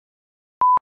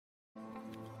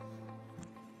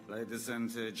ladies and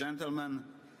gentlemen,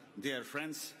 dear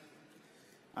friends.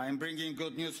 I am bringing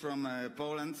good news from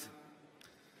Poland.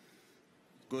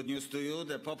 Good news to you.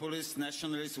 The populist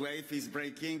nationalist wave is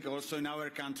breaking also in our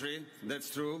country. That's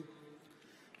true.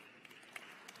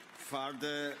 For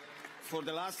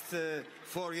the last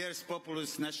 4 years,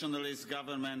 populist nationalist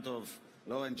government of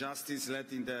law and justice,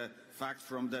 led in the fact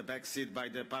from the backseat by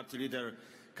the party leader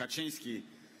Kaczyński,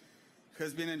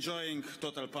 has been enjoying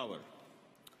total power.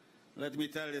 Let me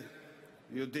tell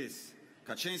you this.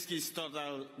 Kaczyński's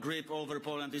total grip over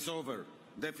Poland is over.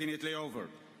 Definitely over.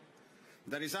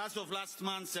 The results of last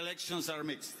month's elections are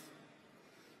mixed.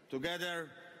 Together,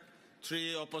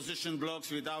 3 opposition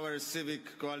blocs with our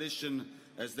civic coalition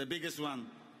as the biggest one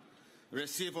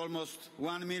receive almost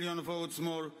 1 million votes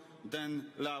more than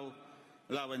Law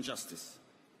and Justice.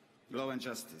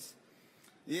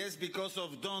 Yes, because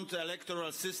of Don't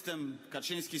electoral system,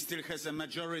 Kaczyński still has a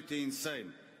majority in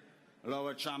Sejm,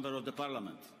 lower chamber of the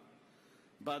parliament.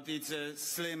 But it's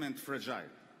slim and fragile.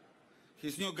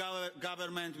 His new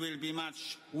government will be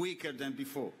much weaker than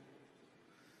before.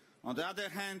 On the other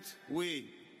hand, we,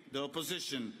 the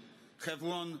opposition, have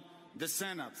won the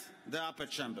Senate, the upper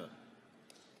chamber.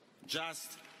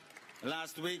 Just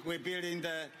last week we built in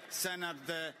the Senate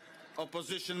the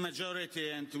opposition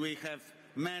majority, and we have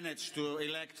managed to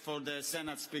elect for the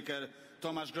Senate Speaker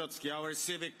Tomasz Grodzki, our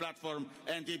civic platform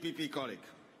and EPP colleague.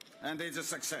 And it's a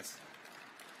success.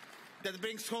 That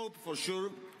brings hope, for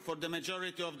sure, for the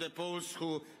majority of the Poles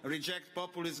who reject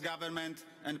populist government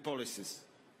and policies,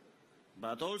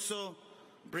 but also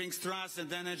brings trust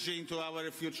and energy into our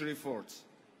future efforts.